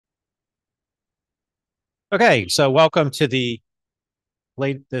Okay, so welcome to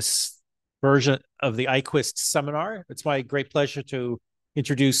this version of the IQuist seminar. It's my great pleasure to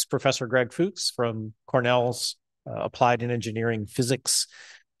introduce Professor Greg Fuchs from Cornell's Applied and Engineering Physics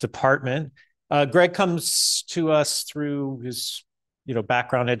Department. Greg comes to us through his,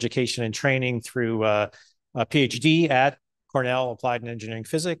 background, education, and training through a PhD at Cornell Applied and Engineering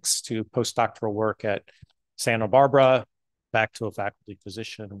Physics to postdoctoral work at Santa Barbara, back to a faculty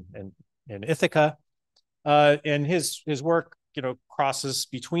position in Ithaca. And his work, crosses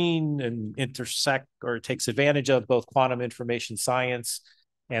between and intersect or takes advantage of both quantum information science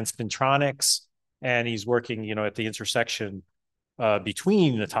and spintronics. And he's working, at the intersection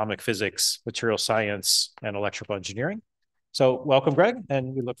between atomic physics, material science, and electrical engineering. So welcome, Greg,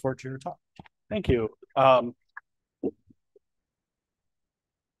 and we look forward to your talk. Thank you.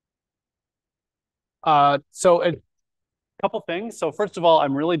 So a couple things. So first of all,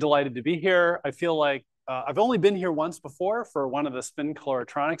 I'm really delighted to be here. I feel like I've only been here once before for one of the spin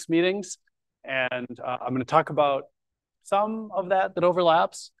caloritronics meetings, and I'm going to talk about some of that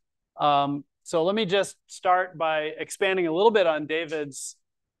overlaps. So let me just start by expanding a little bit on David's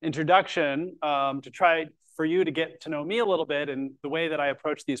introduction to try for you to get to know me a little bit and the way that I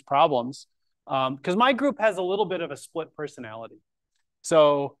approach these problems, because my group has a little bit of a split personality.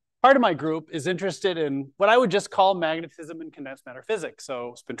 So part of my group is interested in what I would just call magnetism and condensed matter physics.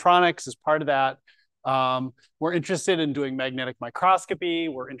 So spintronics is part of that. We're interested in doing magnetic microscopy.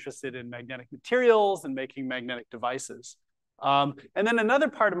 We're interested in magnetic materials and making magnetic devices. And then another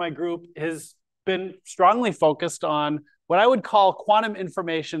part of my group has been strongly focused on what I would call quantum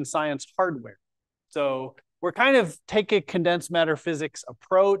information science hardware. So we're kind of take a condensed matter physics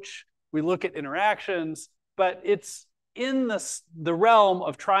approach. We look at interactions, but it's in the realm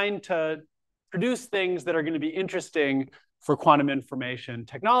of trying to produce things that are going to be interesting for quantum information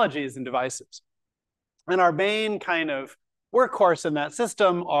technologies and devices. And our main kind of workhorse in that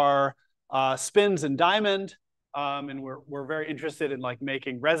system are spins and diamond. And we're very interested in like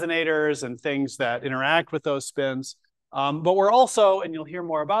making resonators and things that interact with those spins. But we're also, and you'll hear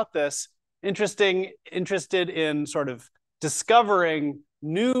more about this, interested in sort of discovering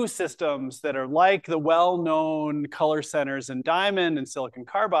new systems that are like the well-known color centers in diamond and silicon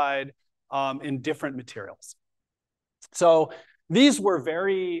carbide in different materials. So these were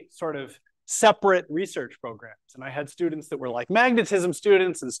very sort of separate research programs. And I had students that were like magnetism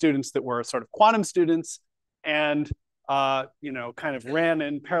students and students that were sort of quantum students and, kind of ran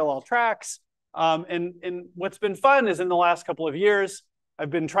in parallel tracks. And what's been fun is in the last couple of years, I've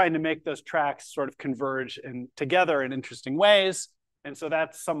been trying to make those tracks sort of converge together in interesting ways. And so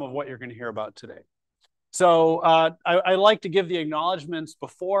that's some of what you're going to hear about today. So I like to give the acknowledgments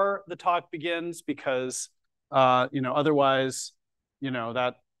before the talk begins because, otherwise,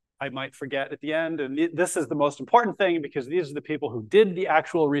 that I might forget at the end. And this is the most important thing because these are the people who did the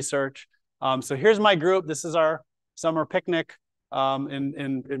actual research. So here's my group. This is our summer picnic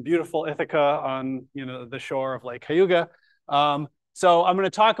in beautiful Ithaca on the shore of Lake Cayuga. So I'm going to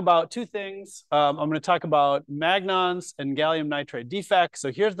talk about two things. I'm going to talk about Magnons and gallium nitride defects.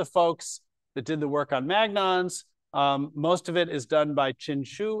 So here's the folks that did the work on Magnons. Most of it is done by Qin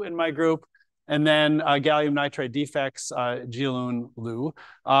Shu in my group. And then gallium nitride defects, Jielun Liu.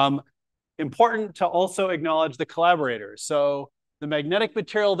 Important to also acknowledge the collaborators. So the magnetic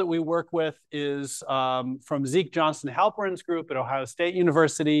material that we work with is from Zeke Johnston-Halperin's group at Ohio State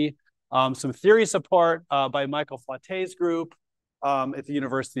University. Some theory support by Michael Flatte's group at the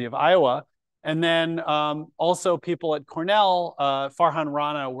University of Iowa. And then also people at Cornell, Farhan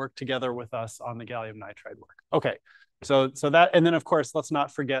Rana worked together with us on the gallium nitride work. Okay, so that, and then of course, let's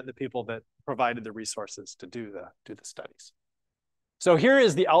not forget the people that provided the resources to do the studies. So here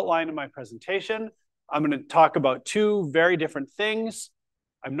is the outline of my presentation. I'm going to talk about two very different things.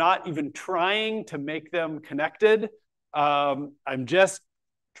 I'm not even trying to make them connected. I'm just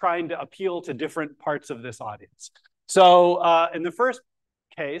trying to appeal to different parts of this audience. So in the first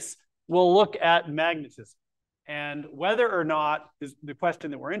case, we'll look at magnetism. And whether or not, the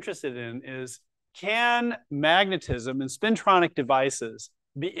question that we're interested in is, can magnetism and spintronic devices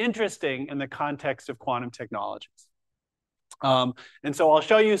be interesting in the context of quantum technologies? And so I'll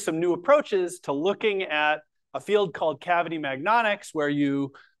show you some new approaches to looking at a field called cavity magnonics, where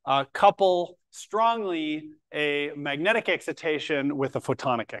you couple strongly a magnetic excitation with a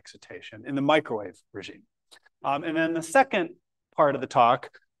photonic excitation in the microwave regime. And then the second part of the talk,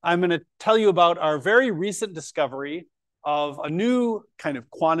 I'm going to tell you about our very recent discovery of a new kind of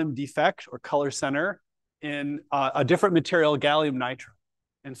quantum defect or color center in a different material, gallium nitride.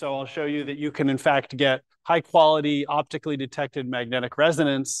 And so I'll show you that you can, in fact, get high quality optically detected magnetic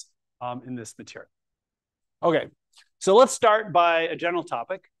resonance in this material. Okay, so let's start by a general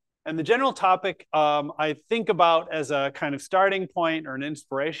topic. And the general topic I think about as a kind of starting point or an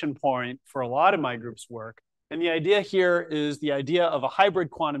inspiration point for a lot of my group's work. And the idea here is the idea of a hybrid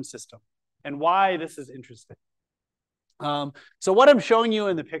quantum system and why this is interesting. So what I'm showing you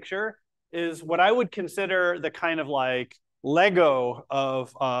in the picture is what I would consider the kind of like Lego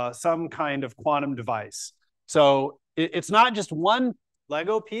of some kind of quantum device. So it's not just one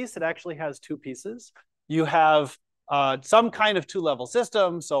Lego piece, it actually has two pieces. You have some kind of two-level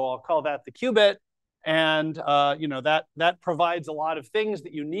system, so I'll call that the qubit, and that provides a lot of things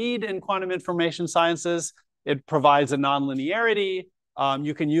that you need in quantum information sciences. It provides a nonlinearity.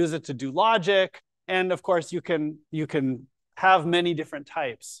 You can use it to do logic, and of course you can have many different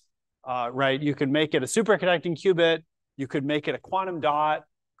types, right? You can make it a superconducting qubit. You could make it a quantum dot.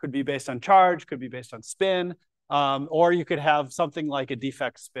 Could be based on charge. Could be based on spin, or you could have something like a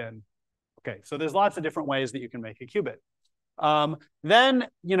defect spin. Okay, so there's lots of different ways that you can make a qubit. Then,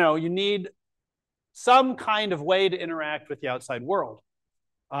 you need some kind of way to interact with the outside world.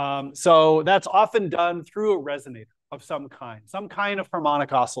 So that's often done through a resonator of some kind of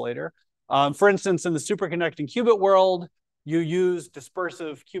harmonic oscillator. For instance, in the superconducting qubit world, you use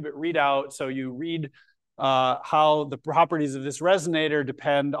dispersive qubit readout. So you read how the properties of this resonator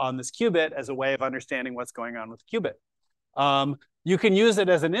depend on this qubit as a way of understanding what's going on with the qubit. You can use it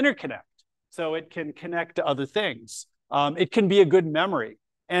as an interconnect. So it can connect to other things. It can be a good memory.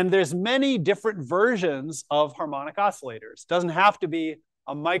 And there's many different versions of harmonic oscillators. It doesn't have to be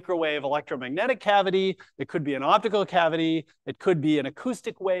a microwave electromagnetic cavity. It could be an optical cavity. It could be an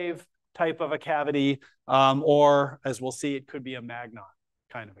acoustic wave type of a cavity. Or, as we'll see, it could be a magnon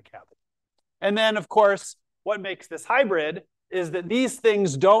kind of a cavity. And then, of course, what makes this hybrid is that these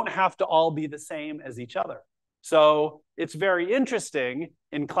things don't have to all be the same as each other. So it's very interesting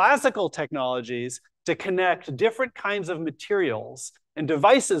in classical technologies to connect different kinds of materials and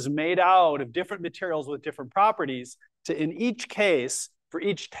devices made out of different materials with different properties to, in each case, for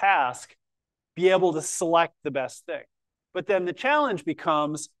each task, be able to select the best thing. But then the challenge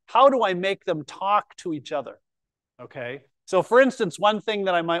becomes, how do I make them talk to each other? Okay. So for instance, one thing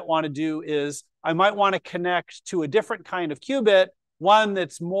that I might want to do is I might want to connect to a different kind of qubit, one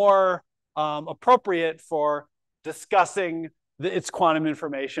that's more appropriate for discussing its quantum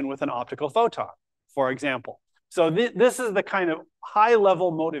information with an optical photon, for example. So this is the kind of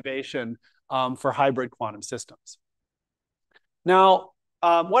high-level motivation for hybrid quantum systems. Now,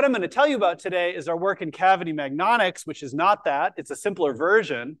 what I'm going to tell you about today is our work in cavity magnonics, which is not that. It's a simpler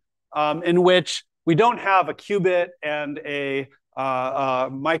version in which we don't have a qubit and a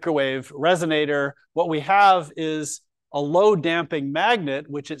microwave resonator. What we have is a low damping magnet,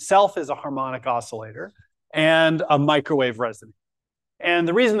 which itself is a harmonic oscillator, and a microwave resonator. And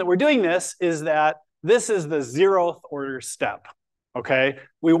the reason that we're doing this is that this is the 0th order step, okay?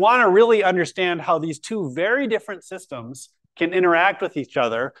 We want to really understand how these two very different systems can interact with each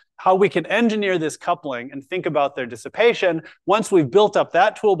other, how we can engineer this coupling and think about their dissipation. Once we've built up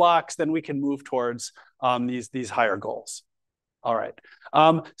that toolbox, then we can move towards these higher goals. All right.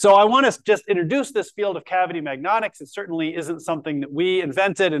 So I want to just introduce this field of cavity magnonics. It certainly isn't something that we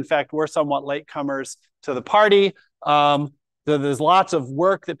invented. In fact, we're somewhat latecomers to the party. There's lots of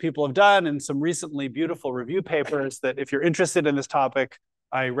work that people have done and some recently beautiful review papers that if you're interested in this topic,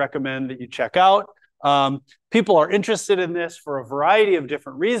 I recommend that you check out. People are interested in this for a variety of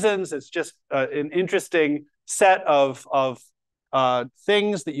different reasons. It's just an interesting set of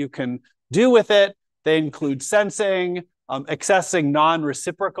things that you can do with it. They include sensing, accessing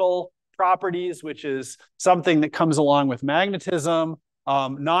non-reciprocal properties, which is something that comes along with magnetism.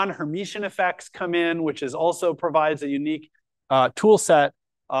 Non-Hermitian effects come in, which also provides a unique tool set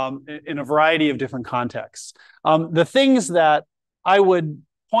in a variety of different contexts. The things that I would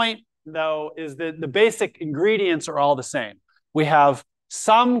point, though, is that the basic ingredients are all the same. We have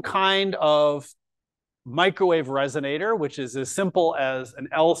some kind of microwave resonator, which is as simple as an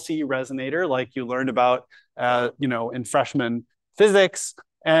LC resonator, like you learned about in freshman physics,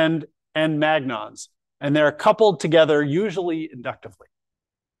 and magnons. And they're coupled together, usually inductively.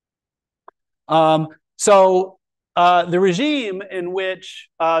 So the regime in which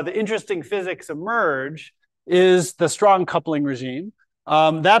the interesting physics emerge is the strong coupling regime.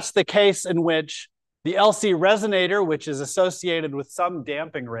 That's the case in which the LC resonator, which is associated with some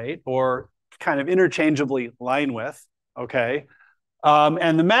damping rate or kind of interchangeably line width, okay,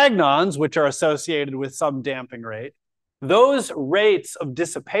 and the magnons, which are associated with some damping rate, those rates of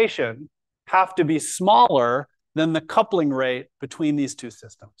dissipation have to be smaller than the coupling rate between these two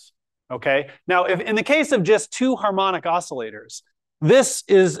systems, okay? Now, if in the case of just two harmonic oscillators, this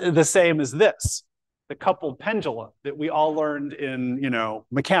is the same as this. the coupled pendulum that we all learned in,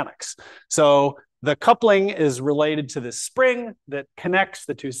 mechanics. So the coupling is related to this spring that connects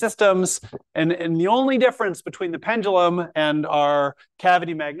the two systems. And the only difference between the pendulum and our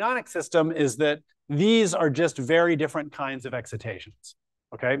cavity magnonic system is that these are just very different kinds of excitations.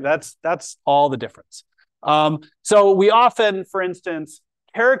 Okay, that's all the difference. So we often, for instance,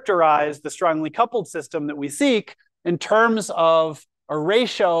 characterize the strongly coupled system that we seek in terms of a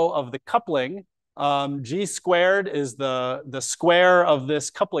ratio of the coupling. G squared is the square of this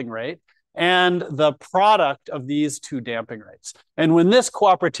coupling rate and the product of these two damping rates. And when this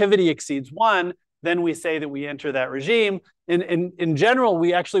cooperativity exceeds 1, then we say that we enter that regime. In general,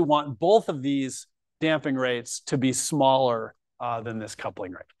 we actually want both of these damping rates to be smaller than this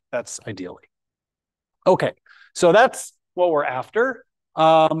coupling rate. That's ideally. Okay, so that's what we're after.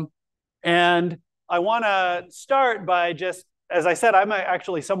 And I want to start by just, as I said, I'm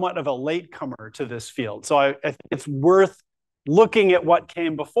actually somewhat of a latecomer to this field. So I think it's worth looking at what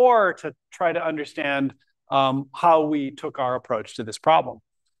came before to try to understand how we took our approach to this problem.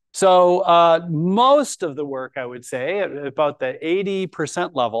 So most of the work, I would say, at about the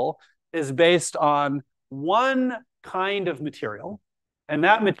 80% level, is based on one kind of material. And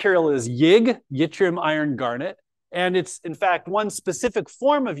that material is YIG, yttrium iron garnet. And it's, in fact, one specific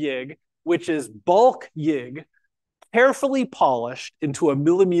form of YIG, which is bulk YIG, carefully polished into a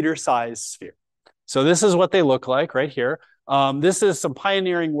millimeter-sized sphere. So this is what they look like right here. This is some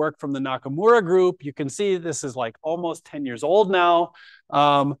pioneering work from the Nakamura group. You can see this is like almost 10 years old now.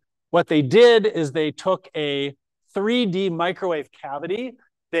 What they did is they took a 3D microwave cavity.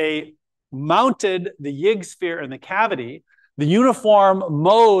 They mounted the YIG sphere in the cavity. The uniform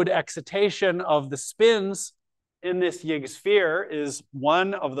mode excitation of the spins in this YIG sphere is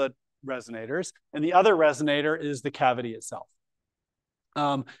one of the resonators, and the other resonator is the cavity itself.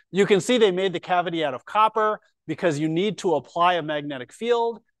 You can see they made the cavity out of copper because you need to apply a magnetic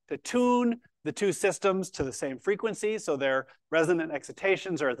field to tune the two systems to the same frequency, so their resonant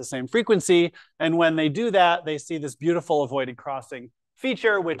excitations are at the same frequency. And when they do that, they see this beautiful avoided crossing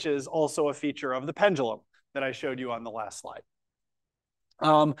feature, which is also a feature of the pendulum that I showed you on the last slide.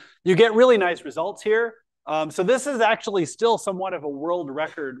 You get really nice results here. So this is actually still somewhat of a world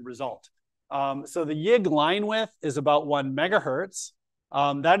record result. So the YIG line width is about 1 megahertz.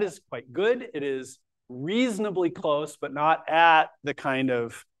 That is quite good. It is reasonably close, but not at the kind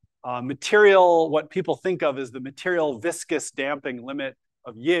of material, what people think of as the material viscous damping limit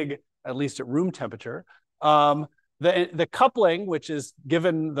of YIG, at least at room temperature. The coupling, which is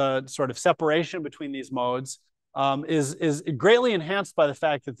given the sort of separation between these modes, is greatly enhanced by the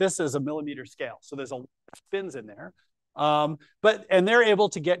fact that this is a millimeter scale. So there's a lot of spins in there. And they're able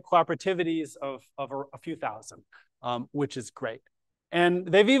to get cooperativities of a few thousand, which is great. And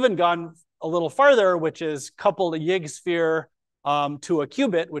they've even gone a little farther, which is coupled a YIG sphere to a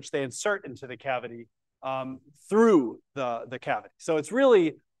qubit, which they insert into the cavity through the cavity. So it's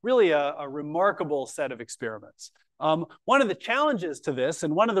really a remarkable set of experiments. One of the challenges to this,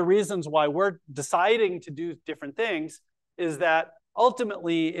 and one of the reasons why we're deciding to do different things, is that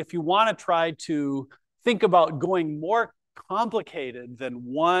ultimately, if you want to try to think about going more complicated than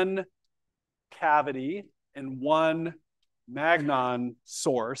one cavity and one magnon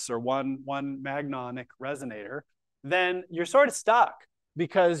source or one magnonic resonator, then you're sort of stuck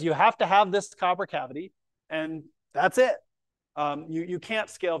because you have to have this copper cavity and that's it. You can't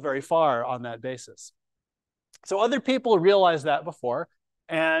scale very far on that basis. So other people realized that before.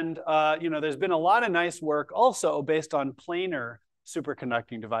 And there's been a lot of nice work also based on planar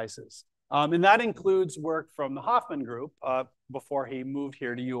superconducting devices. And that includes work from the Hoffman group before he moved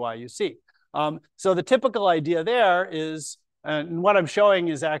here to UIUC. So the typical idea there is, and what I'm showing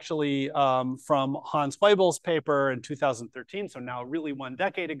is actually from Hans Feubel's paper in 2013. So now really 1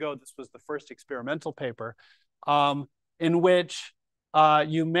 decade ago, this was the first experimental paper in which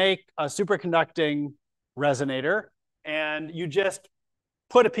you make a superconducting resonator and you just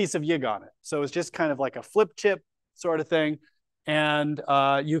put a piece of YIG on it. So it's just kind of like a flip chip sort of thing. And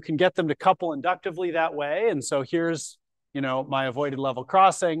you can get them to couple inductively that way. And so here's, my avoided level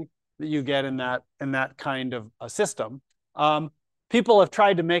crossing that you get in that kind of a system. People have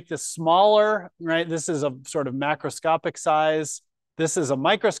tried to make this smaller, right? This is a sort of macroscopic size. This is a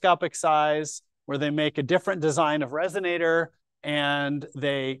microscopic size where they make a different design of resonator and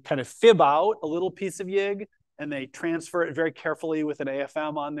they kind of fib out a little piece of YIG and they transfer it very carefully with an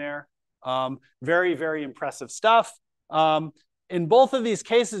AFM on there. Very, very impressive stuff. In both of these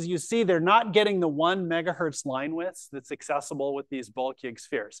cases, you see they're not getting the 1 megahertz line width that's accessible with these bulk YIG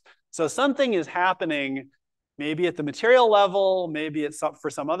spheres. So something is happening maybe at the material level, maybe it's for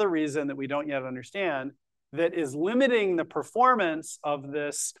some other reason that we don't yet understand, that is limiting the performance of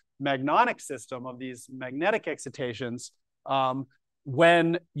this magnonic system, of these magnetic excitations,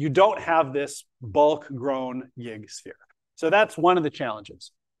 when you don't have this bulk grown Yig sphere. So that's one of the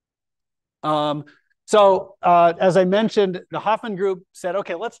challenges. As I mentioned, the Hoffman group said,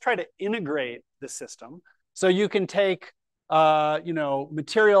 okay, let's try to integrate the system. So you can take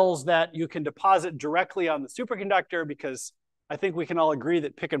materials that you can deposit directly on the superconductor, because I think we can all agree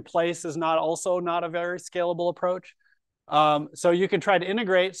that pick and place is also not a very scalable approach. So you can try to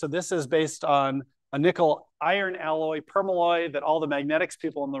integrate. So this is based on a nickel iron alloy permalloy that all the magnetics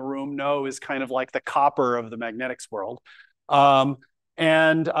people in the room know is kind of like the copper of the magnetics world. You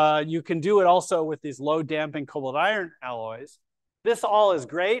can do it also with these low damping cobalt iron alloys. This all is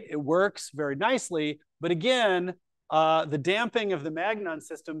great. It works very nicely. But again, the damping of the Magnon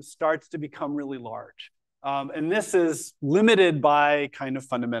system starts to become really large. And this is limited by kind of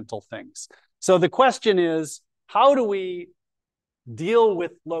fundamental things. So the question is, how do we deal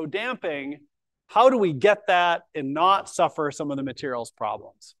with low damping? How do we get that and not suffer some of the materials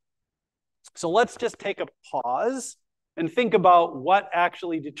problems? So let's just take a pause and think about what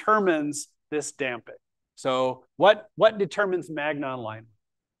actually determines this damping. So what determines Magnon line?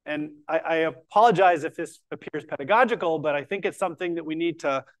 And I apologize if this appears pedagogical, but I think it's something that we need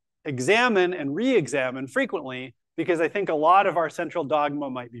to examine and re-examine frequently, because I think a lot of our central dogma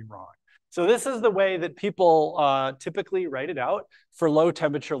might be wrong. So this is the way that people typically write it out for low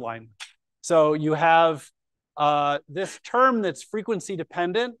temperature line. So you have this term that's frequency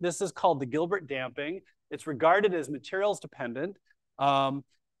dependent. This is called the Gilbert damping. It's regarded as materials dependent.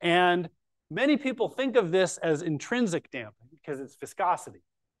 And many people think of this as intrinsic damping because it's viscosity.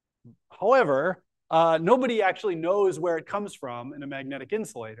 However, nobody actually knows where it comes from in a magnetic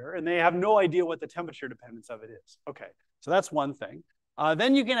insulator, and they have no idea what the temperature dependence of it is. Okay, so that's one thing.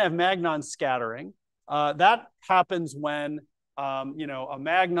 Then you can have Magnon scattering. That happens when a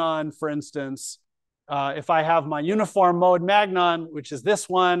Magnon, for instance, if I have my uniform mode Magnon, which is this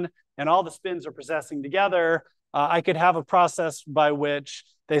one, and all the spins are processing together, I could have a process by which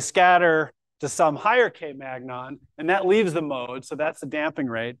they scatter to some higher K Magnon, and that leaves the mode. So that's the damping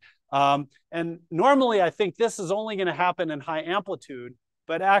rate. And normally, I think this is only going to happen in high amplitude.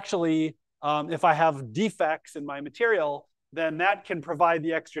 But actually, if I have defects in my material, then that can provide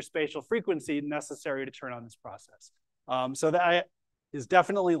the extra spatial frequency necessary to turn on this process. So that is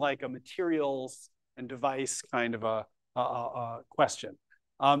definitely like a materials and device kind of a question.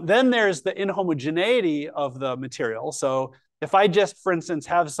 Then there's the inhomogeneity of the material. So if I just, for instance,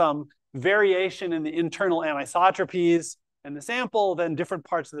 have some variation in the internal anisotropies in the sample, then different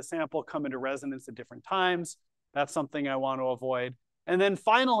parts of the sample come into resonance at different times. That's something I want to avoid. And then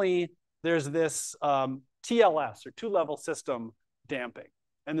finally, there's this TLS, or two-level system damping.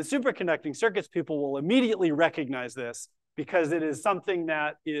 And the superconducting circuits people will immediately recognize this, because it is something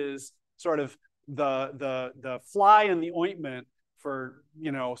that is sort of the fly in the ointment for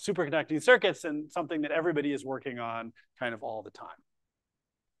superconducting circuits, and something that everybody is working on kind of all the time.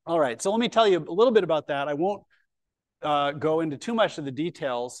 All right, so let me tell you a little bit about that. I won't go into too much of the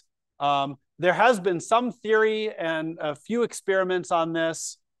details. There has been some theory and a few experiments on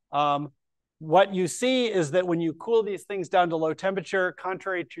this. What you see is that when you cool these things down to low temperature,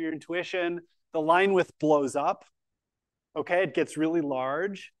 contrary to your intuition, the line width blows up. Okay, it gets really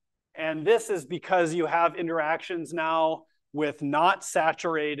large. And this is because you have interactions now with not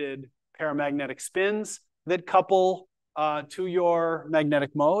saturated paramagnetic spins that couple to your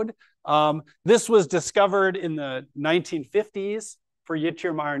magnetic mode. This was discovered in the 1950s for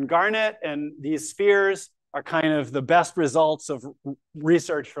yttrium iron garnet, and these spheres are kind of the best results of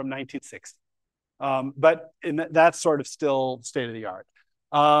research from 1960. But that's sort of still state of the art.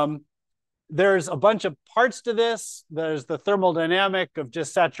 There's a bunch of parts to this. There's the thermodynamic of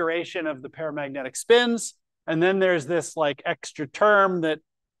just saturation of the paramagnetic spins. And then there's this like extra term, that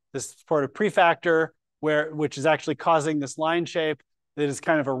this sort of prefactor, which is actually causing this line shape that is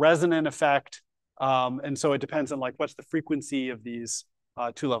kind of a resonant effect. And so it depends on like what's the frequency of these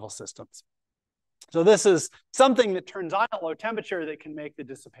two-level systems. So this is something that turns on at low temperature that can make the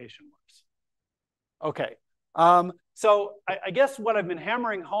dissipation worse. Okay, so I guess what I've been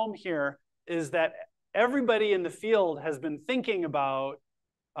hammering home here is that everybody in the field has been thinking about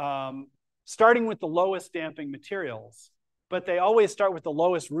starting with the lowest damping materials, but they always start with the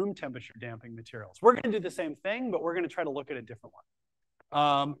lowest room temperature damping materials. We're going to do the same thing, but we're going to try to look at a different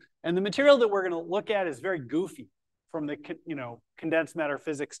one. And the material that we're going to look at is very goofy from the condensed matter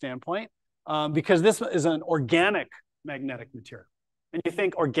physics standpoint, because this is an organic magnetic material. And you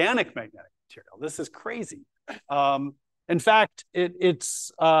think organic magnetic material, this is crazy. In fact,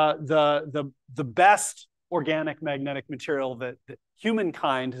 it's the best organic magnetic material that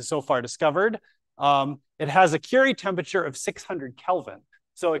humankind has so far discovered. It has a Curie temperature of 600 Kelvin.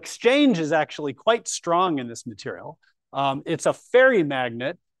 So exchange is actually quite strong in this material. It's a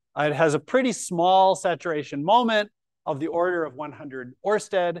ferrimagnet. It has a pretty small saturation moment of the order of 100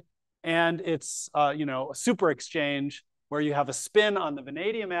 Oersted. And it's a super exchange where you have a spin on the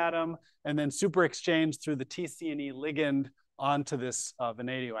vanadium atom and then super exchange through the TCNE ligand onto this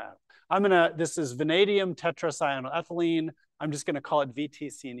vanadium atom. This is vanadium tetracyanoethylene. I'm just gonna call it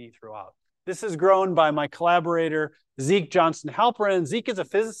VTCNE throughout. This is grown by my collaborator, Zeke Johnson-Halperin. Zeke is a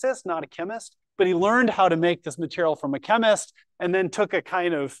physicist, not a chemist, but he learned how to make this material from a chemist and then took a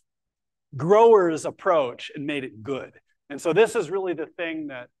kind of grower's approach and made it good. And so this is really the thing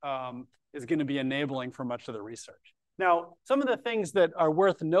that is going to be enabling for much of the research. Now, some of the things that are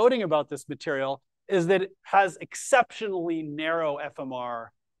worth noting about this material is that it has exceptionally narrow FMR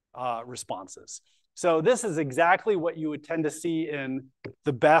responses. So this is exactly what you would tend to see in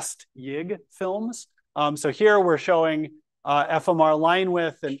the best YIG films. So here we're showing FMR line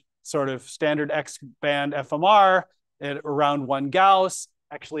width and sort of standard X-band FMR at around 1 Gauss.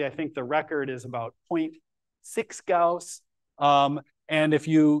 Actually, I think the record is about 0.6 Gauss. And if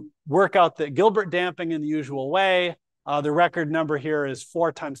you work out the Gilbert damping in the usual way, the record number here is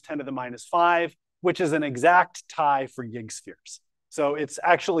 4 × 10⁻⁵, which is an exact tie for YIG spheres. So it's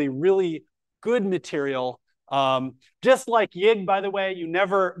actually really good material. Just like YIG, by the way,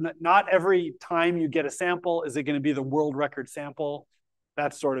 not every time you get a sample is it going to be the world record sample.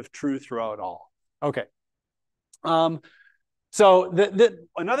 That's sort of true throughout all. Okay. So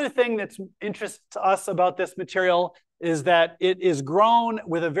another thing that's interests us about this material is that it is grown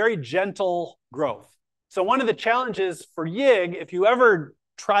with a very gentle growth. So one of the challenges for YIG, if you ever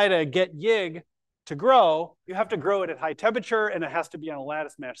try to get YIG to grow, you have to grow it at high temperature and it has to be on a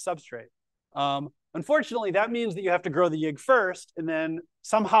lattice match substrate. Unfortunately, that means that you have to grow the YIG first and then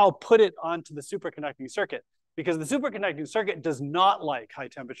somehow put it onto the superconducting circuit, because the superconducting circuit does not like high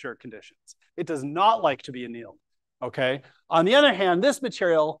temperature conditions. It does not like to be annealed. Okay. On the other hand, this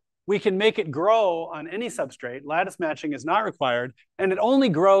material, we can make it grow on any substrate. Lattice matching is not required, and it only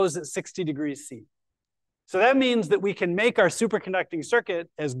grows at 60 degrees C. So that means that we can make our superconducting circuit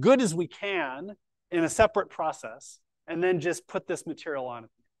as good as we can in a separate process, and then just put this material on it.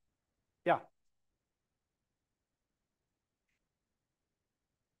 Yeah.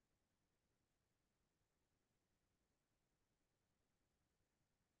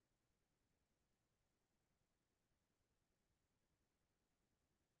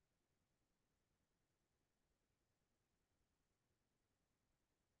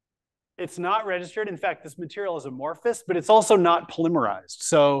 It's not registered. In fact, this material is amorphous, but it's also not polymerized.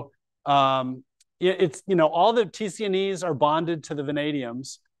 So it's, all the TCNEs are bonded to the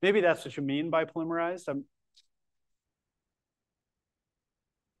vanadiums. Maybe that's what you mean by polymerized.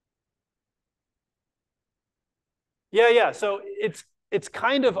 Yeah. So it's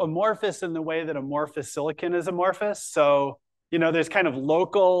kind of amorphous in the way that amorphous silicon is amorphous. So, there's kind of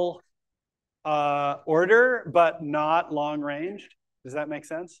local order, but not long ranged. Does that make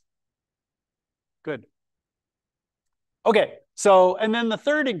sense? Good. Okay, so, and then the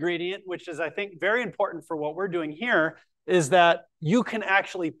third ingredient, which is, I think, very important for what we're doing here, is that you can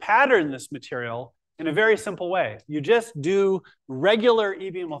actually pattern this material in a very simple way. You just do regular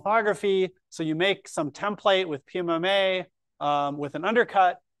e-beam lithography. So you make some template with PMMA with an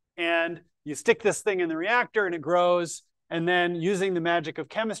undercut, and you stick this thing in the reactor and it grows. And then using the magic of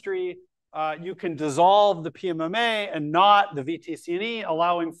chemistry, you can dissolve the PMMA and not the VTCNE,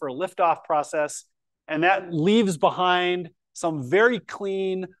 allowing for a liftoff process. And that leaves behind some very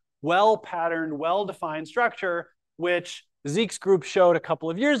clean, well-patterned, well-defined structure, which Zeke's group showed a couple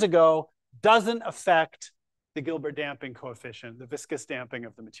of years ago doesn't affect the Gilbert damping coefficient, the viscous damping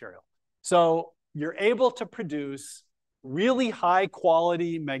of the material. So you're able to produce really high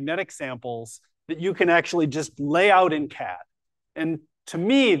quality magnetic samples that you can actually just lay out in CAD. And to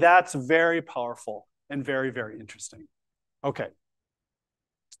me, that's very powerful and very, very interesting. Okay.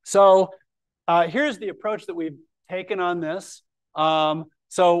 So here's the approach that we've taken on this.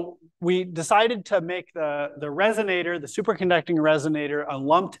 So we decided to make the resonator, the superconducting resonator, a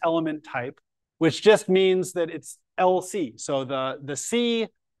lumped element type, which just means that it's LC. So the C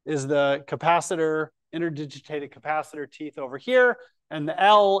is the capacitor, interdigitated capacitor teeth over here, and the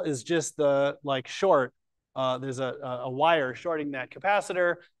L is just the short. There's a wire shorting that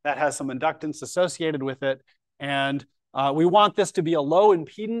capacitor that has some inductance associated with it. And we want this to be a low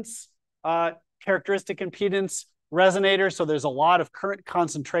impedance characteristic impedance resonator. So there's a lot of current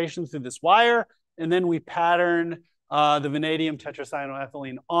concentration through this wire. and then we pattern the vanadium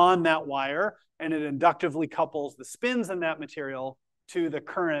tetracyanoethylene on that wire, and it inductively couples the spins in that material to the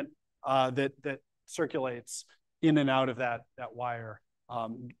current that circulates in and out of that wire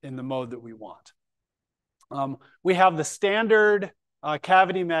in the mode that we want. We have the standard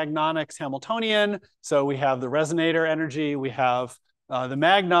cavity magnonics Hamiltonian. So we have the resonator energy, we have the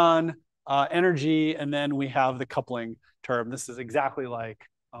magnon energy, and then we have the coupling term. This is exactly like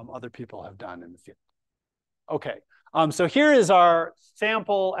other people have done in the field. Okay, so here is our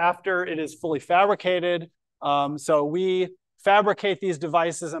sample after it is fully fabricated. So we fabricate these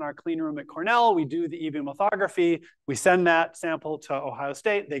devices in our clean room at Cornell. We do the e-beam lithography. We send that sample to Ohio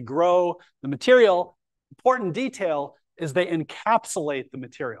State. They grow the material. Important detail is they encapsulate the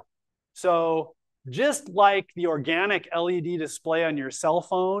material. So just like the organic LED display on your cell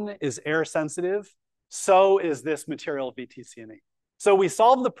phone is air sensitive, so is this material VTCNE. So we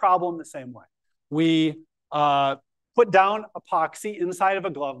solve the problem the same way. We put down epoxy inside of a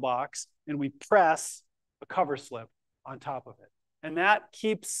glove box, and we press a cover slip on top of it. And that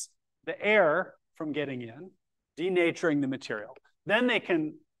keeps the air from getting in, denaturing the material. Then they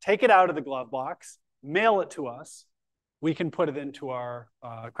can take it out of the glove box, mail it to us. We can put it into our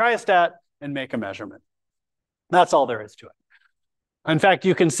cryostat and make a measurement. That's all there is to it. In fact,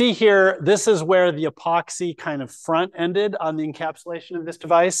 you can see here, this is where the epoxy kind of front ended on the encapsulation of this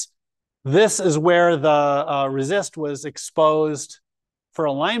device. This is where the resist was exposed for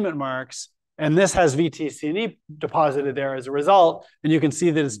alignment marks. And this has VTCNE deposited there as a result. And you can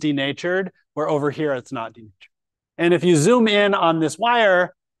see that it's denatured, where over here it's not denatured. And if you zoom in on this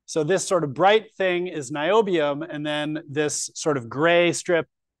wire, so this sort of bright thing is niobium, and then this sort of gray strip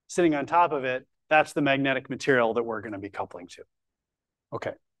sitting on top of it, that's the magnetic material that we're going to be coupling to.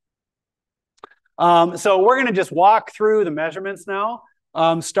 Okay. So we're going to just walk through the measurements now,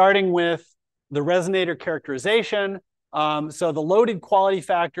 starting with the resonator characterization. So the loaded quality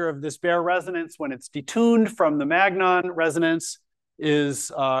factor of this bare resonance when it's detuned from the Magnon resonance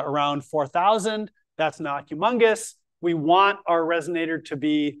is around 4,000. That's not humongous. We want our resonator to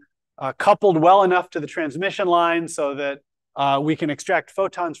be coupled well enough to the transmission line so that we can extract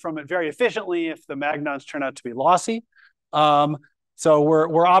photons from it very efficiently if the magnons turn out to be lossy. So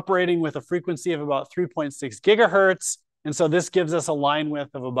we're operating with a frequency of about 3.6 gigahertz. And so this gives us a line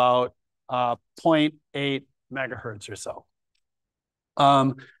width of about 0.8 megahertz or so.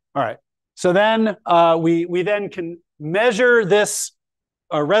 All right. So then we then can measure this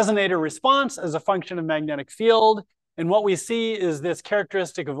resonator response as a function of magnetic field. And what we see is this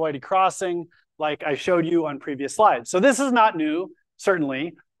characteristic of voided crossing, like I showed you on previous slides. So this is not new,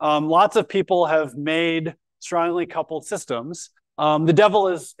 certainly. Lots of people have made strongly coupled systems. The devil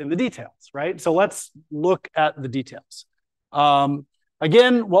is in the details, right? So let's look at the details.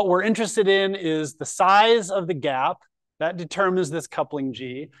 Again, what we're interested in is the size of the gap. That determines this coupling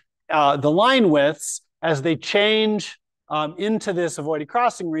G. The line widths as they change into this avoided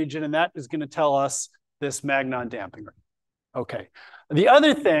crossing region, and that is going to tell us this magnon damping rate. Okay. The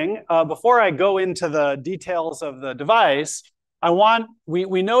other thing, before I go into the details of the device,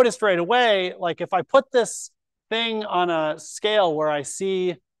 we noticed right away, like if I put this thing on a scale where I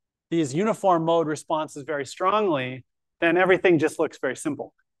see these uniform mode responses very strongly, then everything just looks very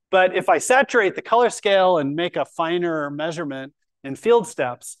simple. But if I saturate the color scale and make a finer measurement in field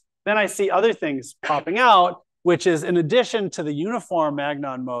steps, then I see other things popping out, which is in addition to the uniform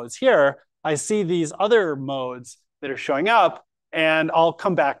magnon modes here, I see these other modes that are showing up, and I'll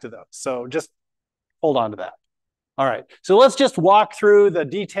come back to those. So just hold on to that. All right, so let's just walk through the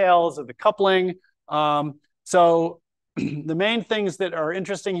details of the coupling. So the main things that are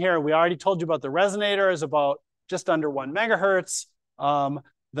interesting here, we already told you about the resonator is about just under 1 megahertz.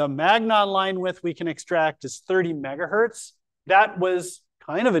 The magnon line width we can extract is 30 megahertz. That was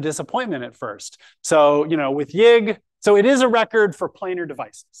kind of a disappointment at first. So, you know, with YIG, so it is a record for planar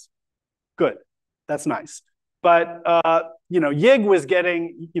devices. Good, that's nice. But, you know, YIG was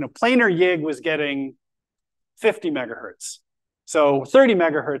getting, you know, planar YIG was getting 50 megahertz. So 30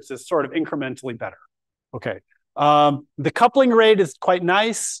 megahertz is sort of incrementally better. Okay. The coupling rate is quite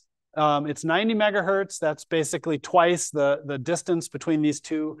nice. It's 90 megahertz. That's basically twice the distance between these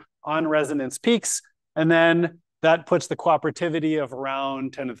two on resonance peaks. And then that puts the cooperativity of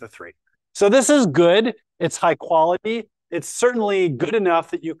around 10 to the 3. So this is good. It's high quality. It's certainly good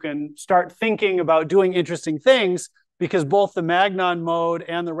enough that you can start thinking about doing interesting things because both the magnon mode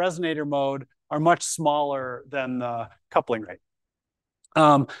and the resonator mode are much smaller than the coupling rate.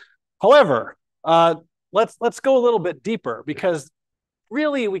 However, let's go a little bit deeper because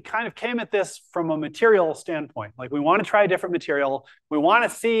really we kind of came at this from a material standpoint. Like we want to try a different material. We want to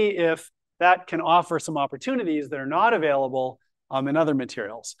see if that can offer some opportunities that are not available in other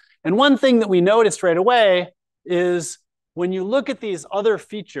materials. And one thing that we noticed right away is when you look at these other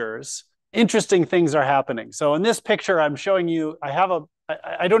features, interesting things are happening. So in this picture, I'm showing you,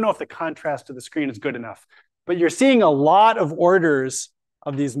 I don't know if the contrast to the screen is good enough, but you're seeing a lot of orders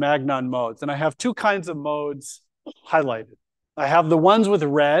of these Magnon modes. And I have two kinds of modes highlighted. I have the ones with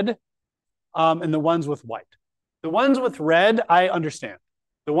red and the ones with white. The ones with red, I understand.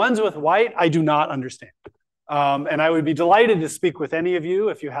 The ones with white, I do not understand. And I would be delighted to speak with any of you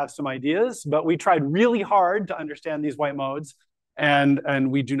if you have some ideas, but we tried really hard to understand these white modes,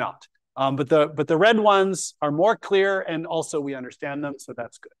 and we do not. But the red ones are more clear, and also we understand them, so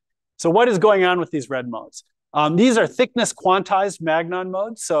that's good. So what is going on with these red modes? These are thickness quantized Magnon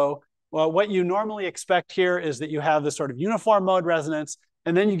modes. So what you normally expect here is that you have this sort of uniform mode resonance,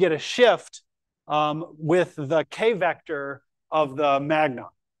 and then you get a shift with the K vector of the Magnon,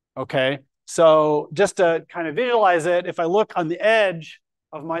 okay? So just to kind of visualize it, if I look on the edge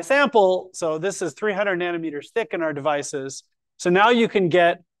of my sample, so this is 300 nanometers thick in our devices. So now you can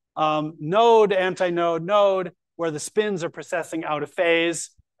get node, antinode, node, where the spins are processing out of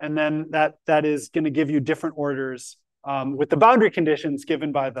phase. And then that is going to give you different orders with the boundary conditions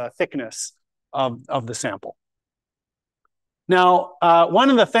given by the thickness of the sample. Now, one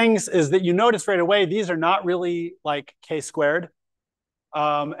of the things is that you notice right away, these are not really like K squared.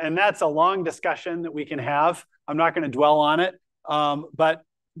 And that's a long discussion that we can have. I'm not going to dwell on it. But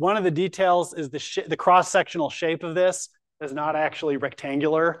one of the details is the cross-sectional shape of this is not actually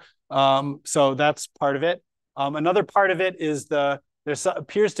rectangular. So that's part of it. Another part of it is there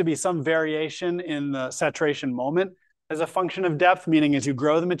appears to be some variation in the saturation moment as a function of depth, meaning as you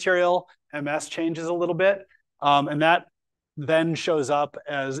grow the material, MS changes a little bit. And that then shows up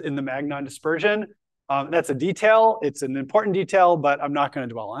as in the Magnon dispersion. That's a detail. It's an important detail, but I'm not going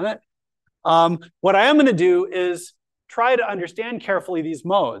to dwell on it. What I am going to do is try to understand carefully these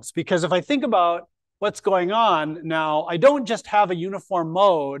modes, because if I think about what's going on now, I don't just have a uniform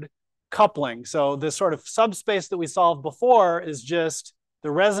mode coupling. So the sort of subspace that we solved before is just the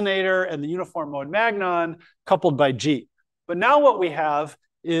resonator and the uniform mode Magnon coupled by G. But now what we have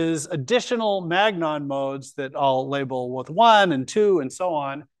is additional Magnon modes that I'll label with 1 and 2 and so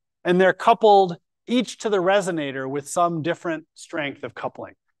on. And they're coupled each to the resonator with some different strength of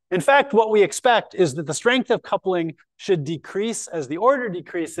coupling. In fact, what we expect is that the strength of coupling should decrease as the order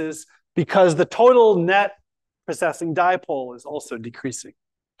decreases, because the total net processing dipole is also decreasing.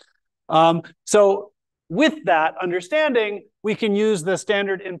 So with that understanding, we can use the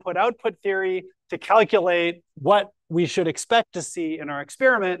standard input-output theory to calculate what we should expect to see in our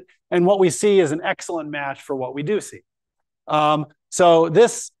experiment, and what we see is an excellent match for what we do see. So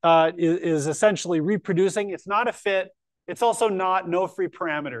this is essentially reproducing. It's not a fit. It's also not no free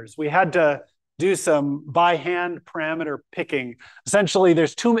parameters. We had to do some by hand parameter picking. Essentially,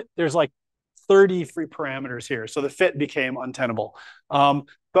 there's like 30 free parameters here, so the fit became untenable.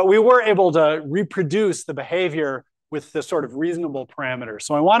 But we were able to reproduce the behavior with the sort of reasonable parameters.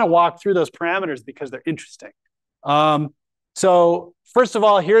 So I want to walk through those parameters because they're interesting. So first of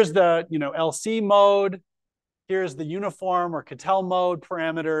all, here's the LC mode. Here's the uniform or Cattell mode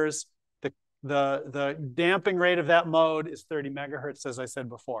parameters. The damping rate of that mode is 30 megahertz, as I said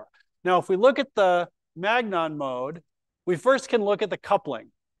before. Now, if we look at the Magnon mode, we first can look at the coupling.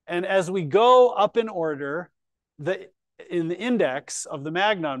 And as we go up in order, in the index of the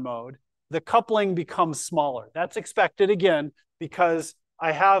Magnon mode, the coupling becomes smaller. That's expected, again, because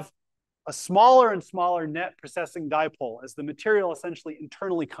I have a smaller and smaller net processing dipole as the material essentially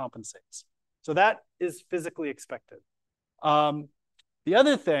internally compensates. So that is physically expected. The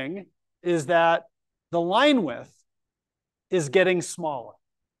other thing is that the line width is getting smaller.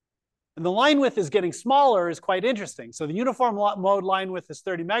 And the line width is getting smaller is quite interesting. So the uniform mode line width is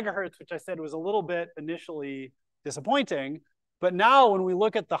 30 megahertz, which I said was a little bit initially disappointing. But now when we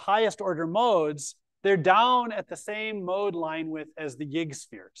look at the highest order modes, they're down at the same mode line width as the Yig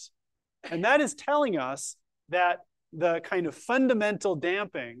spheres. And that is telling us that the kind of fundamental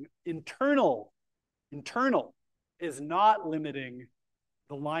damping, internal, is not limiting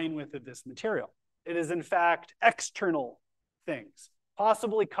the line width of this material. It is, in fact, external things,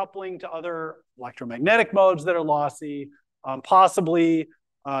 possibly coupling to other electromagnetic modes that are lossy, possibly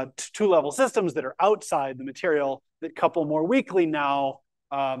two-level systems that are outside the material that couple more weakly now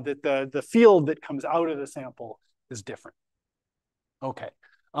that the field that comes out of the sample is different. Okay.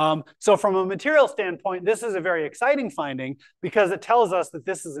 So from a material standpoint, this is a very exciting finding because it tells us that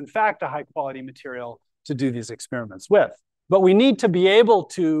this is, in fact, a high-quality material to do these experiments with. But we need to be able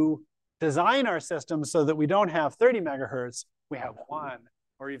to design our system so that we don't have 30 megahertz, we have 1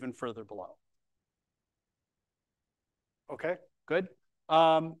 or even further below. Okay, good.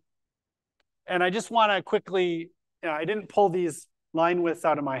 And I just want to quickly, I didn't pull these line widths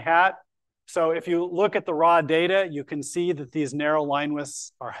out of my hat. So if you look at the raw data, you can see that these narrow line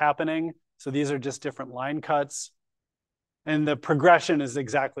widths are happening. So these are just different line cuts. And the progression is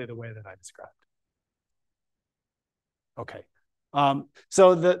exactly the way that I described. Okay.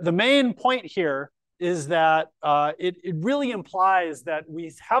 So the main point here is that it really implies that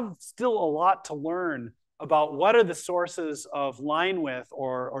we have still a lot to learn about what are the sources of line width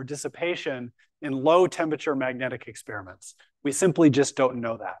or dissipation in low temperature magnetic experiments. We simply just don't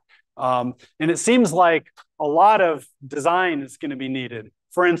know that. And it seems like a lot of design is going to be needed.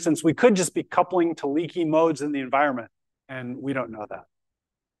 For instance, we could just be coupling to leaky modes in the environment, and we don't know that.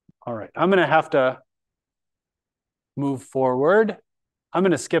 All right, I'm going to have to move forward. I'm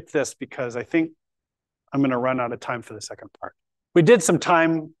going to skip this because I think I'm going to run out of time for the second part. We did some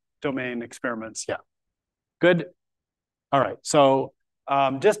time domain experiments. Yeah, good. All right, so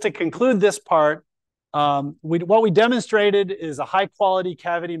just to conclude this part, what we demonstrated is a high quality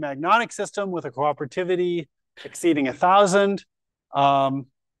cavity magnonic system with a cooperativity exceeding 1,000. The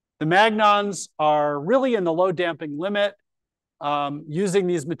magnons are really in the low damping limit. Using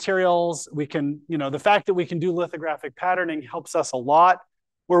these materials, we can, the fact that we can do lithographic patterning helps us a lot.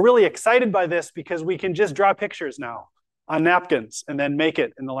 We're really excited by this because we can just draw pictures now on napkins and then make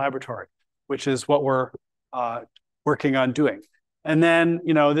it in the laboratory, which is what we're working on doing. And then,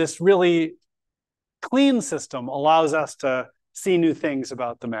 this really clean system allows us to see new things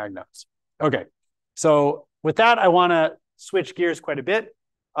about the magnons. Okay, so with that, I want to switch gears quite a bit.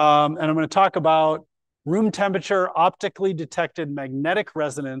 And I'm going to talk about room temperature optically detected magnetic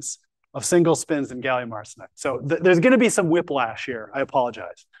resonance of single spins in gallium arsenide. So there's going to be some whiplash here. I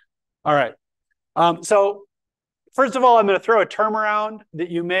apologize. All right. So first of all, I'm going to throw a term around that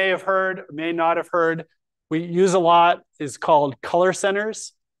you may have heard, may not have heard. We use a lot, is called color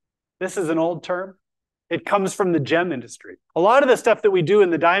centers. This is an old term. It comes from the gem industry. A lot of the stuff that we do in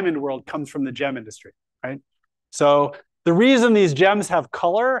the diamond world comes from the gem industry, right? So the reason these gems have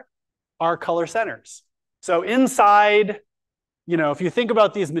color are color centers. So inside, if you think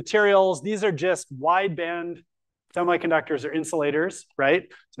about these materials, these are just wideband semiconductors or insulators, right?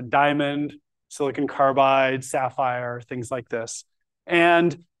 So diamond, silicon carbide, sapphire, things like this.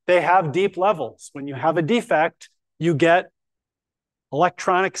 And they have deep levels. When you have a defect, you get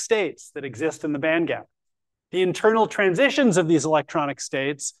electronic states that exist in the band gap. The internal transitions of these electronic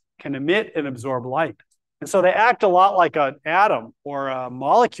states can emit and absorb light. And so they act a lot like an atom or a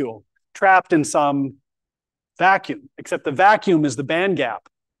molecule trapped in some vacuum, except the vacuum is the band gap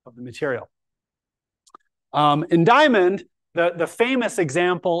of the material. In diamond, the famous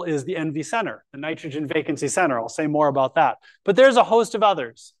example is the NV center, the nitrogen-vacancy center. I'll say more about that. But there's a host of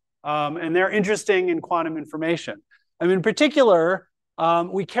others, and they're interesting in quantum information. In particular,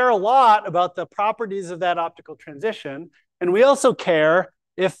 we care a lot about the properties of that optical transition, and we also care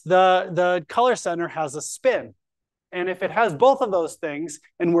if the color center has a spin. And if it has both of those things,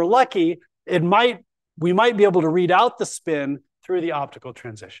 and we're lucky, we might be able to read out the spin through the optical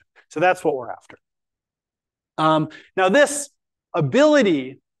transition. So that's what we're after. Now, this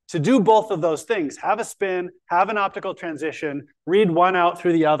ability to do both of those things, have a spin, have an optical transition, read one out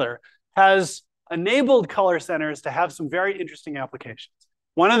through the other, has enabled color centers to have some very interesting applications.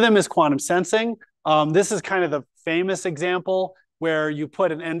 One of them is quantum sensing. This is kind of the famous example where you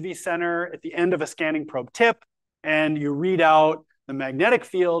put an NV center at the end of a scanning probe tip, and you read out the magnetic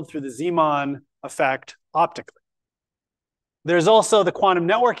field through the Zeeman effect optically. There's also the quantum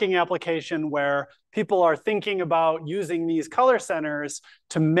networking application where people are thinking about using these color centers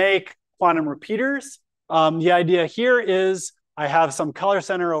to make quantum repeaters. The idea here is I have some color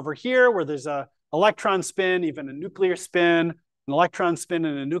center over here where there's an electron spin, even a nuclear spin, an electron spin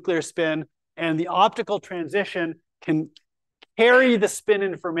and a nuclear spin, and the optical transition can carry the spin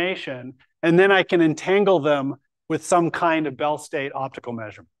information, and then I can entangle them with some kind of Bell state optical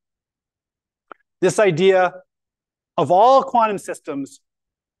measurement. This idea of all quantum systems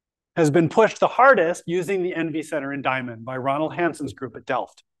has been pushed the hardest using the NV center in diamond by Ronald Hansen's group at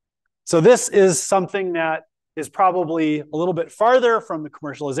Delft. So this is something that is probably a little bit farther from the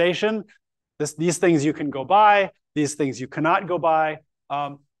commercialization. These things you can go by, these things you cannot go by.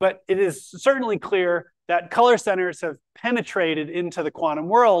 But it is certainly clear that color centers have penetrated into the quantum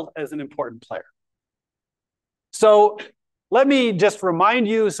world as an important player. So let me just remind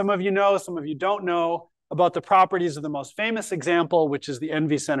you, some of you know, some of you don't know, about the properties of the most famous example, which is the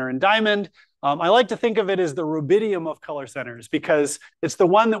NV center in diamond. I like to think of it as the rubidium of color centers because it's the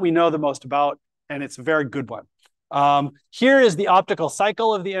one that we know the most about, and it's a very good one. Here is the optical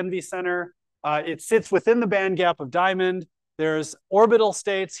cycle of the NV center. It sits within the band gap of diamond. There's orbital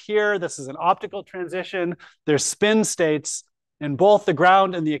states here. This is an optical transition. There's spin states in both the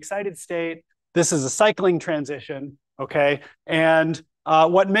ground and the excited state. This is a cycling transition, okay? And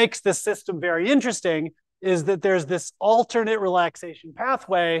what makes this system very interesting is that there's this alternate relaxation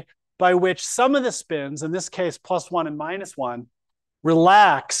pathway by which some of the spins, in this case +1 and -1,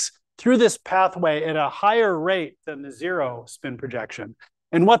 relax through this pathway at a higher rate than the 0 spin projection.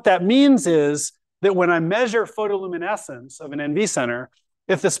 And what that means is that when I measure photoluminescence of an NV center,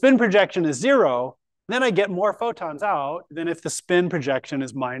 if the spin projection is 0, then I get more photons out than if the spin projection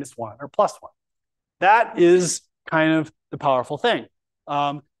is -1 or +1. That is kind of the powerful thing.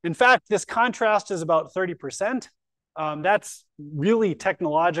 In fact, this contrast is about 30%. That's really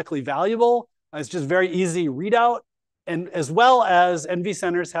technologically valuable. It's just very easy readout. And as well as NV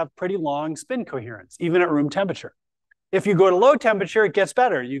centers have pretty long spin coherence, even at room temperature. If you go to low temperature, it gets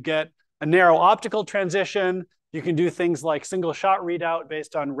better. You get a narrow optical transition. You can do things like single shot readout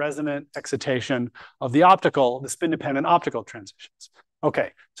based on resonant excitation of the spin-dependent optical transitions.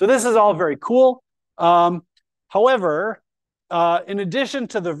 Okay, so this is all very cool. However, in addition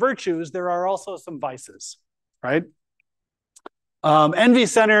to the virtues, there are also some vices, right? NV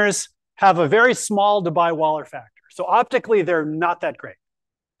centers have a very small Debye-Waller factor. So optically, they're not that great.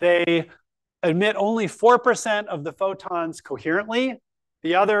 They emit only 4% of the photons coherently.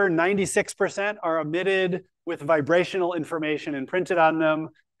 The other 96% are emitted with vibrational information imprinted on them,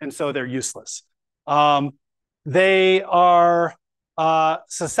 and so they're useless. They are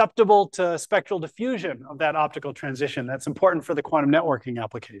susceptible to spectral diffusion of that optical transition. That's important for the quantum networking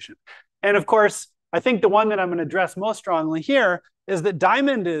application. And of course, I think the one that I'm going to address most strongly here is that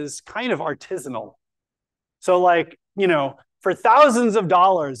diamond is kind of artisanal. So like, you know, for thousands of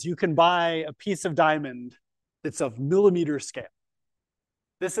dollars, you can buy a piece of diamond that's of millimeter scale.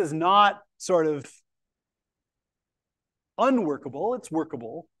 This is not sort of unworkable. It's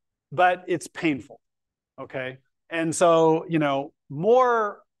workable, but it's painful, okay? And so, you know,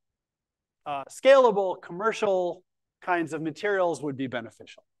 more scalable commercial kinds of materials would be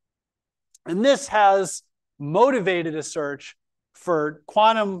beneficial. And this has motivated a search for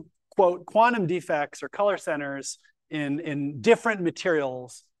quantum, quote, quantum defects or color centers in different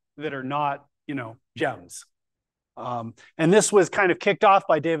materials that are not, you know, gems. And this was kind of kicked off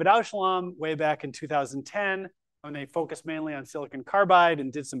by David Ausschlam way back in 2010 when they focused mainly on silicon carbide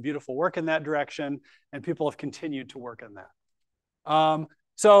and did some beautiful work in that direction. And people have continued to work on that.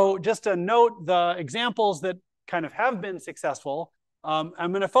 So just to note the examples that kind of have been successful, I'm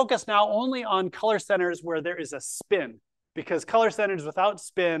going to focus now only on color centers where there is a spin, because color centers without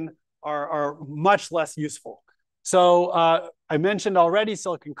spin are much less useful. So I mentioned already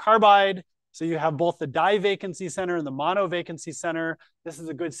silicon carbide. So you have both the di-vacancy center and the mono-vacancy center. This is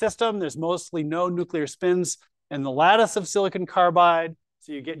a good system. There's mostly no nuclear spins in the lattice of silicon carbide.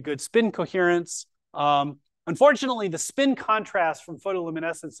 So you get good spin coherence. Unfortunately, the spin contrast from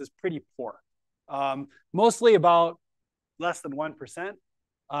photoluminescence is pretty poor. Mostly about less than 1%.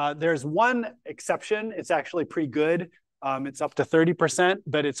 There's one exception. It's actually pretty good. It's up to 30%,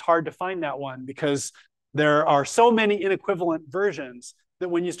 but it's hard to find that one because there are so many inequivalent versions that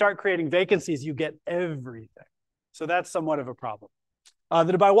when you start creating vacancies, you get everything. So that's somewhat of a problem.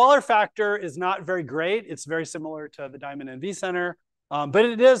 The Debye-Waller factor is not very great. It's very similar to the diamond NV center, but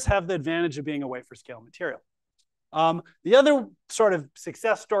it does have the advantage of being a wafer scale material. The other sort of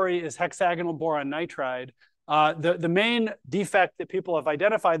success story is hexagonal boron nitride. The main defect that people have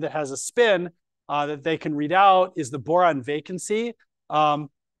identified that has a spin that they can read out is the boron vacancy.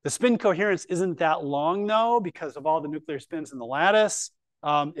 The spin coherence isn't that long, though, because of all the nuclear spins in the lattice.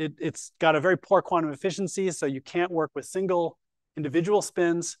 It's got a very poor quantum efficiency, so you can't work with single individual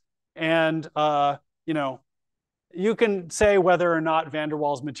spins. And you know, you can say whether or not van der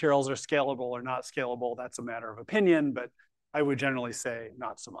Waals materials are scalable or not scalable. That's a matter of opinion, but I would generally say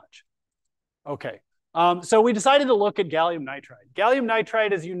not so much. Okay, so we decided to look at gallium nitride. Gallium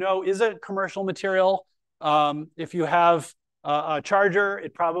nitride, as you know, is a commercial material. If you have a charger,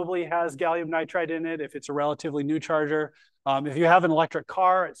 it probably has gallium nitride in it if it's a relatively new charger. If you have an electric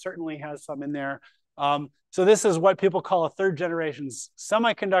car, it certainly has some in there. So this is what people call a third generation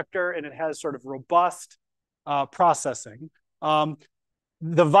semiconductor, and it has sort of robust processing.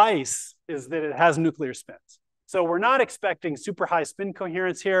 The vice is that it has nuclear spins. So we're not expecting super high spin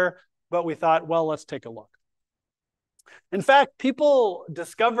coherence here, but we thought, well, let's take a look. In fact, people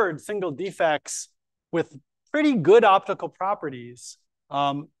discovered single defects with pretty good optical properties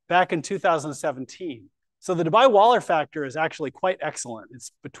back in 2017. So the Debye-Waller factor is actually quite excellent.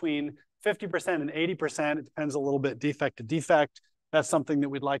 It's between 50% and 80%. It depends a little bit defect to defect. That's something that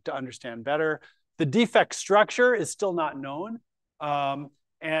we'd like to understand better. The defect structure is still not known.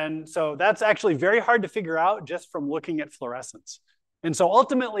 And so that's actually very hard to figure out just from looking at fluorescence. And so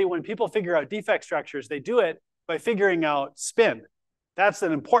ultimately, when people figure out defect structures, they do it by figuring out spin. That's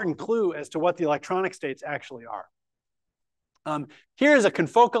an important clue as to what the electronic states actually are. Here's a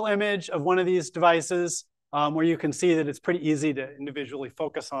confocal image of one of these devices where you can see that it's pretty easy to individually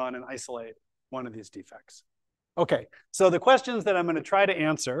focus on and isolate one of these defects. Okay, so the questions that I'm going to try to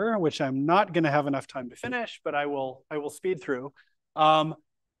answer, which I'm not going to have enough time to finish, but I will speed through.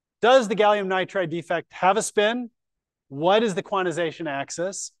 Does the gallium nitride defect have a spin? What is the quantization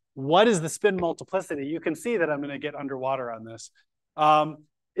axis? What is the spin multiplicity? You can see that I'm going to get underwater on this.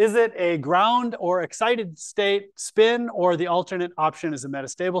 Is it a ground or excited state spin, or the alternate option is a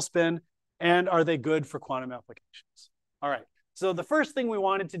metastable spin? And are they good for quantum applications? All right, so the first thing we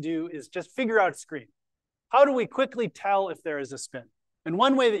wanted to do is just figure out a screen. How do we quickly tell if there is a spin? And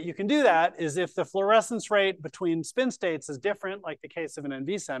one way that you can do that is if the fluorescence rate between spin states is different, like the case of an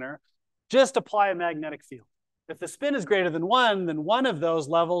NV center, just apply a magnetic field. If the spin is greater than 1, then one of those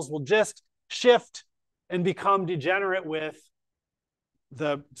levels will just shift and become degenerate with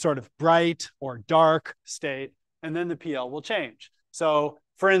the sort of bright or dark state, and then the PL will change. So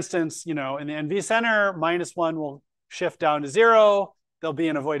for instance, in the NV center, -1 will shift down to 0. There'll be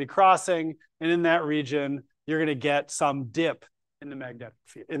an avoided crossing. And in that region, you're going to get some dip in the magnetic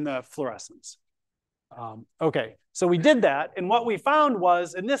field, in the fluorescence. Okay, so we did that. And what we found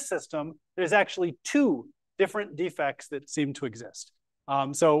was in this system, there's actually 2 different defects that seem to exist.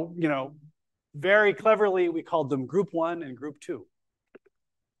 So, very cleverly, we called them group 1 and group 2.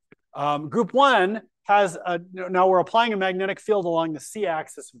 Group 1 has now we're applying a magnetic field along the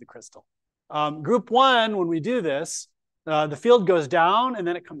C-axis of the crystal. Group 1, when we do this, the field goes down and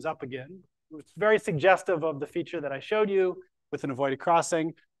then it comes up again. It's very suggestive of the feature that I showed you with an avoided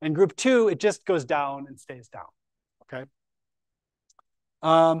crossing. And group 2, it just goes down and stays down. Okay.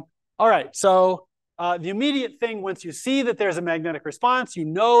 All right. So the immediate thing, once you see that there's a magnetic response,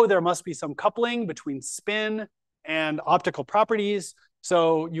 there must be some coupling between spin and optical properties.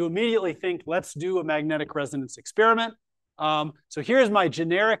 So you immediately think, let's do a magnetic resonance experiment. So here's my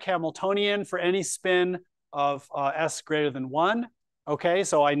generic Hamiltonian for any spin of S greater than 1. Okay,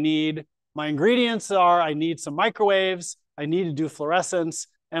 so I need, my ingredients are, I need some microwaves, I need to do fluorescence,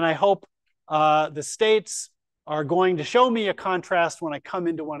 and I hope the states are going to show me a contrast when I come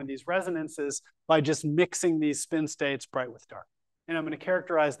into one of these resonances by just mixing these spin states bright with dark. And I'm going to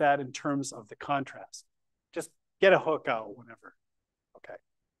characterize that in terms of the contrast. Just get a hook out whenever.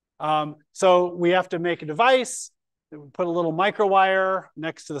 Okay. So we have to make a device. We put a little microwire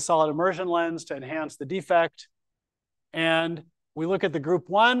next to the solid immersion lens to enhance the defect. And we look at the group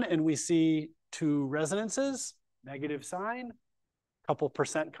 1 and we see 2 resonances, negative sign, couple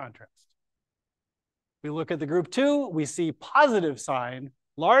percent contrast. We look at the group 2, we see positive sign,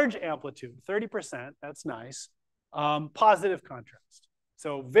 large amplitude, 30%, that's nice, positive contrast.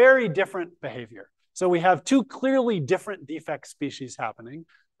 So very different behavior. So we have 2 clearly different defect species happening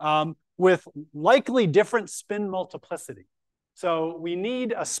with likely different spin multiplicity. So we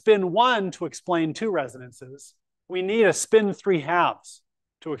need a spin 1 to explain 2 resonances. We need a spin 3/2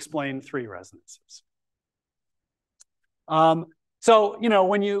 to explain 3 resonances. So,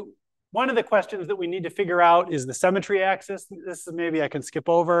 one of the questions that we need to figure out is the symmetry axis. This is maybe I can skip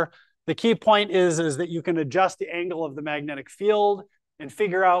over. The key point is that you can adjust the angle of the magnetic field and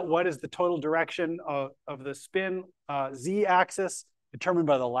figure out what is the total direction of the spin Z axis determined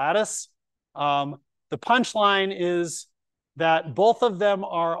by the lattice. The punchline is that both of them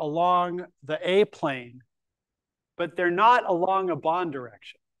are along the A plane, but they're not along a bond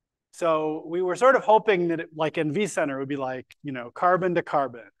direction. So we were sort of hoping that like in V center, it would be like, carbon to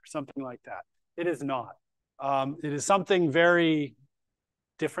carbon or something like that. It is not. It is something very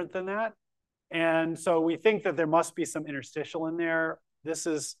different than that. And so we think that there must be some interstitial in there. This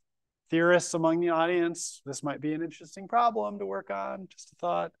is theorists among the audience. This might be an interesting problem to work on, just a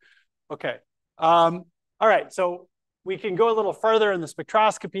thought. Okay. All right, so we can go a little further in the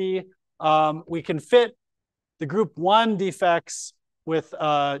spectroscopy. We can fit the group 1 defects with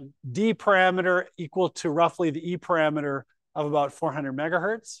a D parameter equal to roughly the E parameter of about 400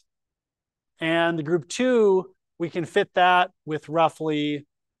 megahertz. And the group 2, we can fit that with roughly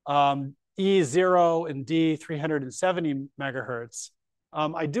E0 and D 370 megahertz.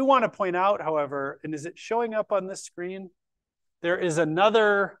 I do want to point out, however, and is it showing up on this screen? There is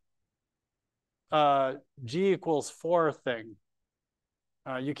another G equals 4 thing.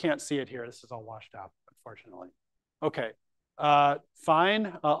 You can't see it here. This is all washed out, unfortunately. Okay.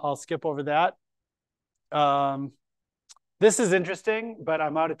 Fine, I'll skip over that. This is interesting, but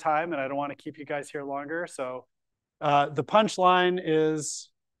I'm out of time and I don't want to keep you guys here longer. So the punchline is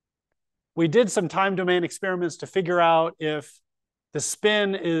we did some time domain experiments to figure out if the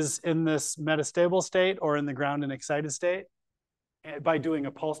spin is in this metastable state or in the ground and excited state by doing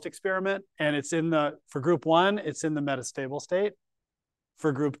a pulsed experiment. And it's in the, for group 1, it's in the metastable state.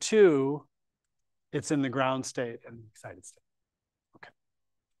 For group 2, it's in the ground state and excited state. Okay.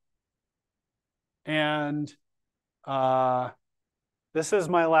 And this is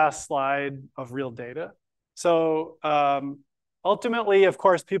my last slide of real data. So ultimately, of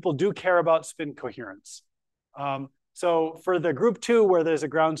course, people do care about spin coherence. So for the group 2, where there's a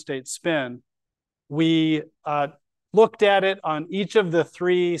ground state spin, we looked at it on each of the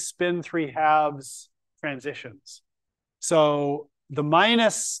 3 spin 3 halves transitions. So the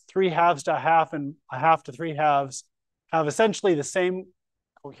minus 3 halves to a half and a half to 3 halves have essentially the same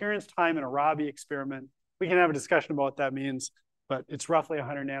coherence time in a Rabi experiment. We can have a discussion about what that means, but it's roughly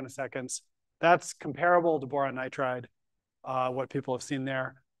 100 nanoseconds. That's comparable to boron nitride, what people have seen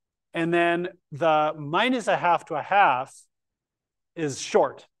there. And then the minus a half to a half is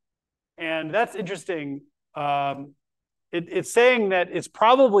short. And that's interesting. It's saying that it's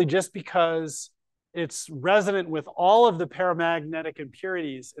probably just because it's resonant with all of the paramagnetic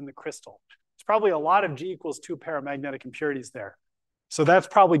impurities in the crystal. It's probably a lot of G equals 2 paramagnetic impurities there. So that's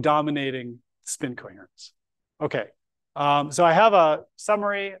probably dominating spin coherence. Okay, so I have a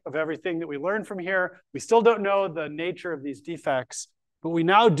summary of everything that we learned from here. We still don't know the nature of these defects, but we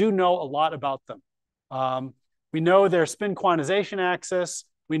now do know a lot about them. We know their spin quantization axis.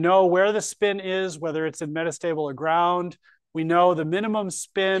 We know where the spin is, whether it's in metastable or ground. We know the minimum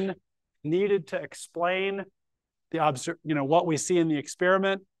spin needed to explain the what we see in the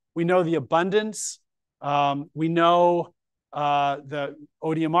experiment. We know the abundance. We know the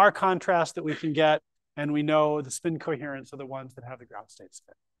ODMR contrast that we can get, and we know the spin coherence of the ones that have the ground state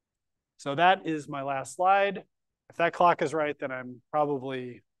spin. So that is my last slide. If that clock is right, then I'm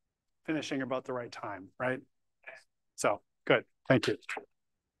probably finishing about the right time, right? So good, thank you.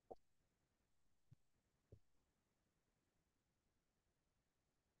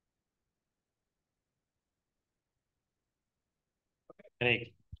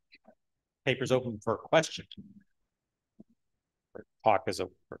 Any papers open for questions? Or talk is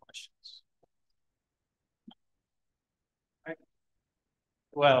open for questions. Right.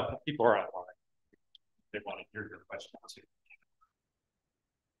 Well, people are online. They want to hear your questions too.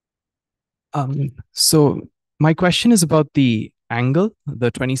 So my question is about the angle,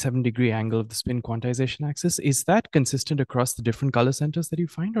 the 27-degree angle of the spin quantization axis. Is that consistent across the different color centers that you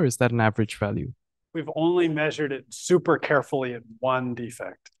find, or is that an average value? We've only measured it super carefully in one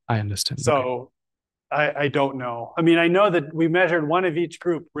defect. I understand. So okay. I don't know. I mean, I know that we measured one of each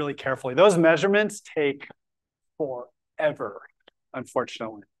group really carefully. Those measurements take forever,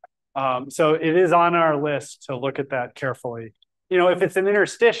 unfortunately. So it is on our list to look at that carefully. You know, if it's an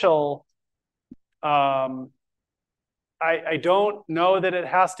interstitial, I don't know that it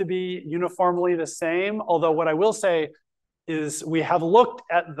has to be uniformly the same. Although what I will say is we have looked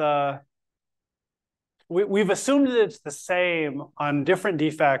at the, we've assumed that it's the same on different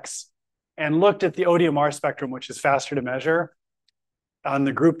defects and looked at the ODMR spectrum, which is faster to measure, on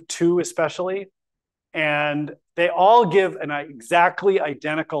the group 2 especially. And they all give an exactly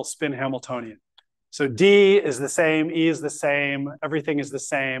identical spin Hamiltonian. So D is the same, E is the same, everything is the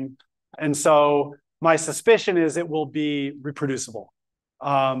same. And so my suspicion is it will be reproducible.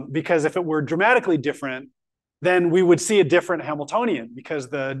 Because if it were dramatically different, then we would see a different Hamiltonian because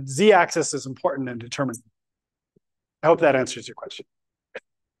the Z-axis is important in determining. I hope that answers your question.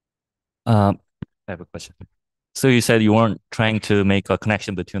 I have a question. So you said you weren't trying to make a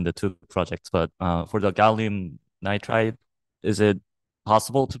connection between the 2 projects, but for the gallium nitride, is it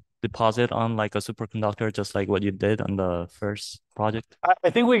possible to deposit on like a superconductor, just like what you did on the first project?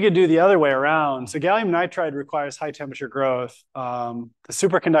 I think we could do the other way around. So gallium nitride requires high temperature growth. The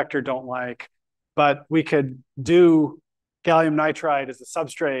superconductor don't like, but we could do gallium nitride as a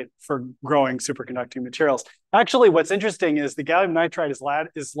substrate for growing superconducting materials. Actually, what's interesting is the gallium nitride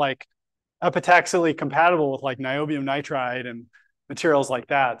is like epitaxially compatible with like niobium nitride and materials like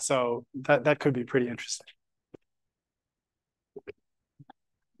that. So that could be pretty interesting.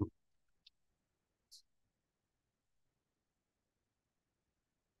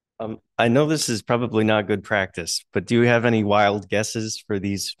 I know this is probably not good practice, but do you have any wild guesses for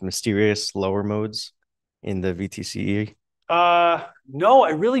these mysterious lower modes in the VTCE? No,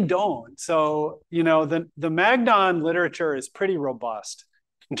 I really don't. So, you know, the Magnon literature is pretty robust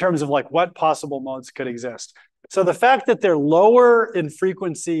in terms of like what possible modes could exist. So the fact that they're lower in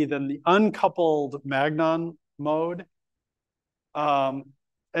frequency than the uncoupled Magnon mode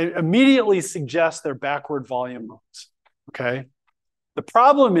it immediately suggests they're backward volume modes, okay? The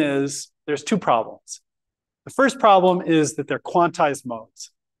problem is, there's two problems. The first problem is that they're quantized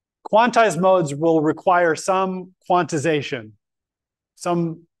modes. Quantized modes will require some quantization,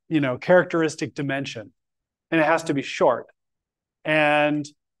 some characteristic dimension, and it has to be short. And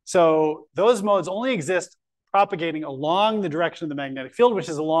so those modes only exist propagating along the direction of the magnetic field, which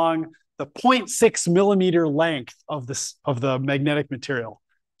is along the 0.6 millimeter length of the magnetic material.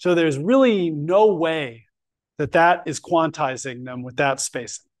 So there's really no way that that is quantizing them with that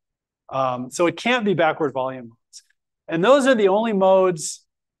spacing. So it can't be backward volume modes. And those are the only modes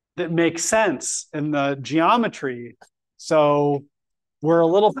that make sense in the geometry. So we're a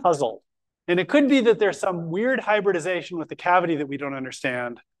little puzzled. And it could be that there's some weird hybridization with the cavity that we don't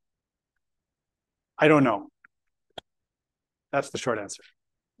understand. I don't know. That's the short answer.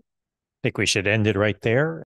 I think we should end it right there.